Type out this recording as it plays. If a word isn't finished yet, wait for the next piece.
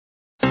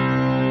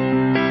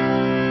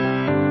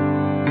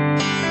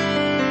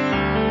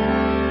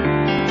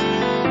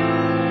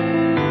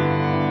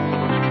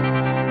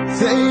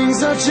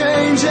Things are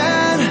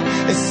changing,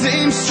 it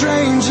seems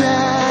strange,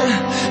 and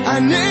I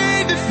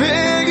need to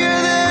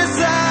figure this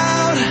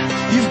out.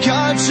 You've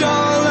got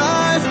your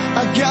life,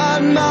 I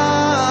got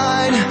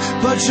mine,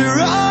 but you're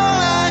all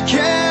I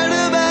cared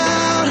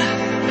about.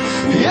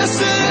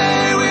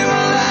 Yesterday we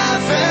were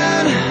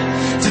laughing,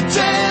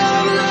 today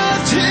I'm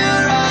left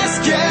here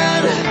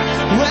asking,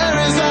 where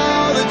is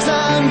all the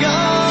time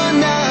gone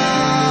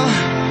now?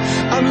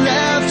 I'm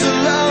left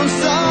alone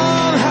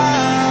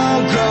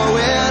somehow,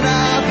 growing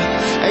up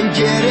and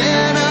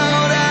getting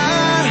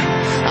older.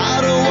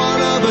 I don't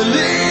wanna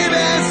believe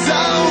it's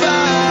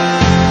over.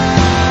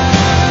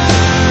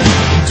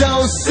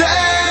 Don't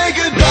say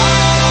goodbye,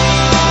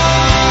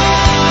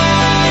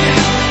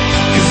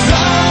 'cause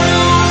I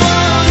don't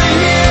wanna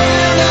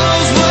hear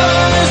those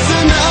words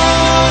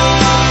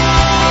tonight.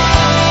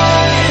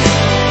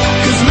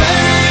 'Cause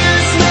maybe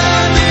it's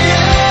not the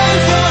end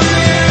for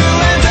you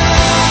and I.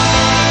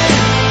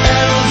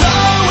 And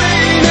although we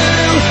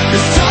knew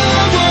this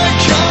time would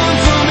come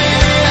for me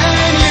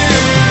and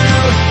you,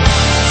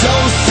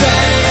 don't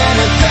say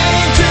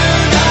anything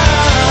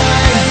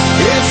tonight.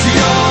 If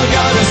you're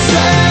gonna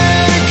say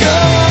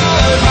goodbye.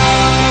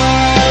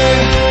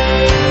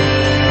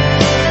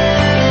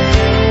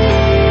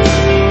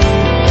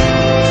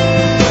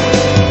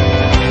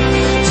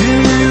 Do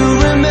you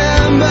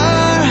remember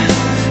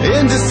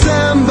in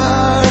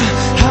December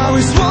how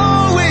we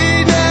swore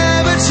we'd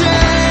never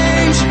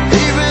change?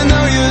 Even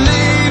though you're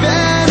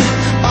leaving,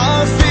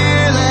 our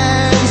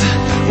feelings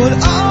would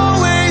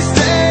always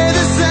stay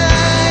the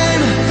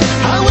same.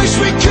 I wish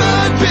we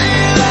could be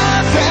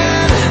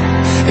laughing,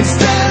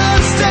 instead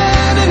I'm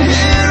standing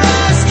here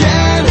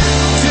asking,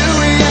 do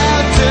we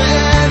have to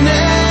end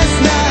this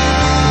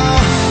now?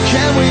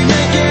 Can we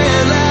make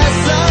it last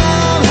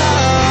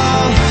somehow?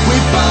 We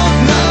both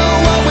know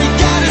what we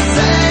gotta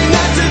say,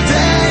 not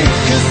today,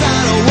 'cause I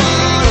don't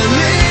wanna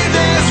leave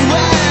this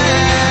way.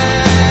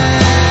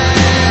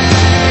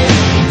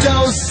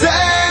 Don't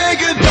say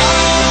goodbye,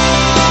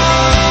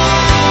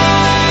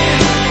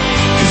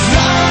 'cause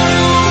I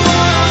don't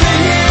wanna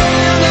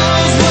hear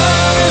those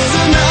words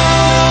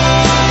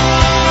tonight.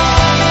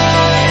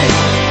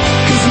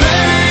 'Cause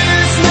maybe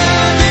it's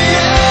not the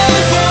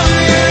end for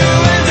you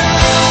and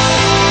I.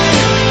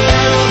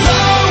 And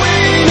although we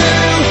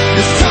knew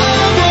this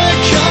time would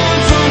come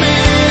for me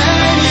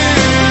and you,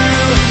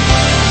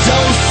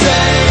 don't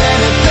say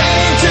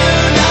anything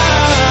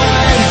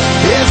tonight.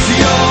 If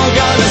you're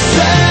gonna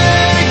say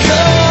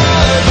goodbye,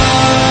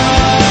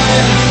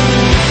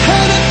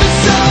 and if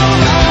it's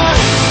over,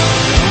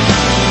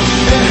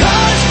 it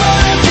hurts, but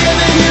I'm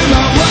giving you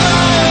my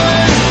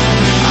word.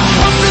 I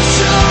hope that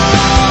you're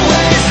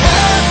always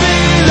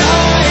happy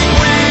like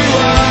we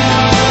were,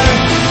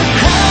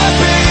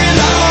 happy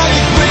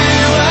like we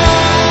were.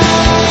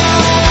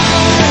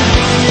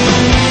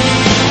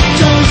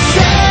 Don't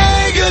say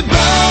goodbye,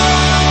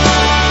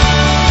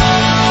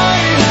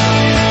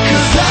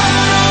 'cause I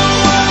don't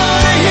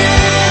wanna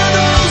hear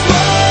those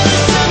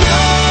words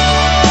tonight.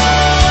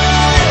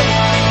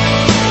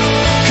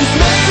 'Cause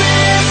maybe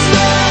it's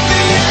not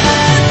the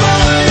end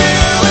for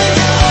you and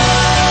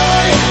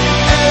I.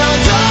 And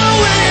although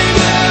we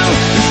knew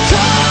this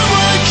time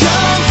would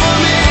come for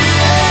me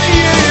and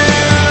you,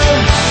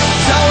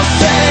 don't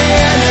say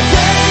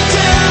anything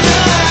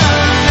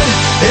tonight.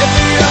 If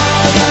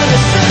you're gonna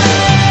say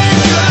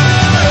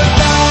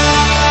goodbye.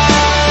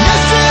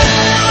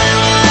 Yesterday we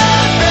were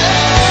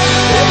laughing,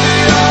 if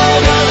you're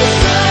gonna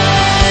say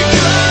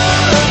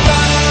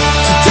goodbye.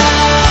 Today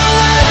I'll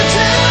let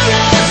you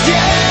rest,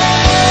 yeah.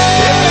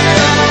 If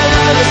you're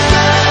gonna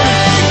say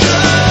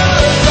goodbye.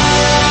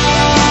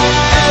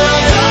 And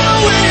although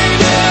we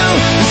knew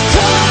this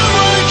time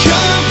would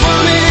come for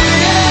me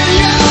and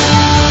you,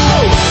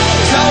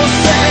 don't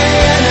say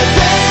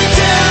anything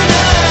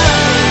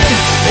tonight.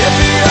 If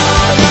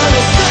you're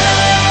gonna say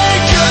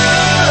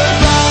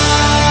goodbye.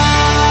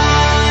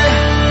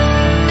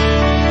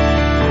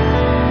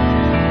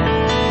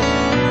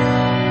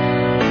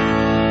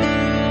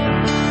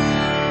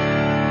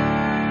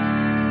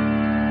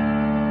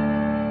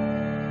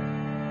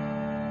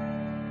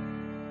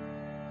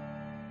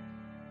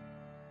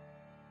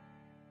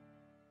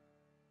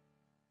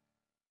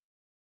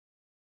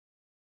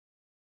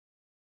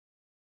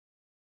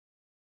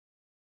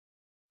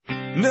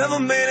 Never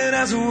made it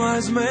as a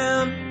wise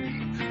man,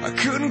 I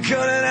couldn't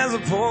cut it as a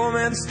poor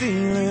man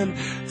stealing.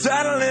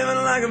 Tired of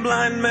living like a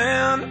blind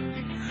man,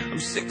 I'm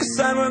sick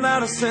aside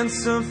without a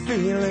sense of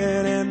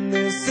feeling. And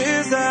this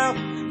is how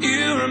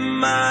you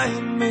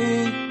remind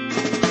me,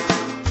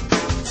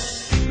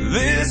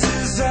 this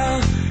is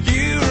how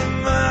you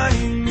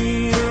remind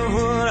me of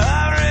what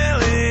I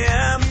really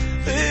am.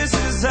 This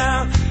is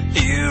how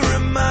you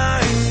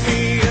remind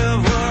me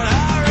of what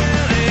I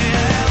really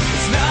am.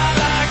 It's not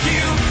like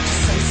you to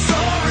say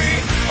sorry,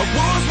 I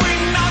was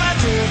waiting on a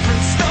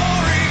different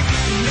story.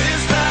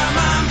 This time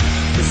I'm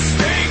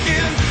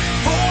mistaken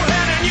for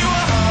handing you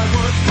a heart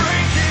worth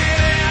breaking.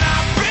 And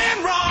I've been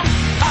wrong,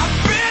 I've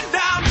been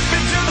down,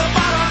 been to the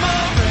bottom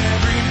of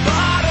every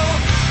bottle.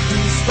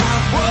 These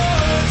 5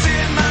 words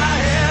in my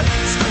head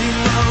scream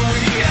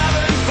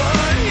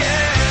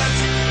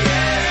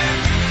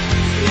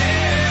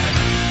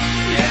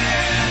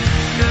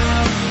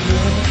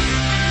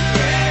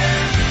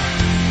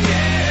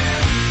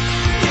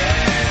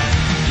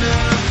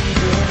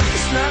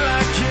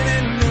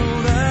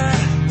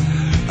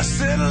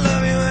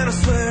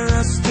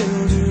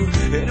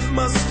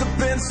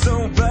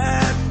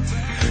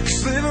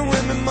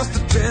must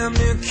have damn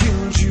near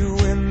killed you,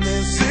 and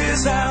this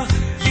is how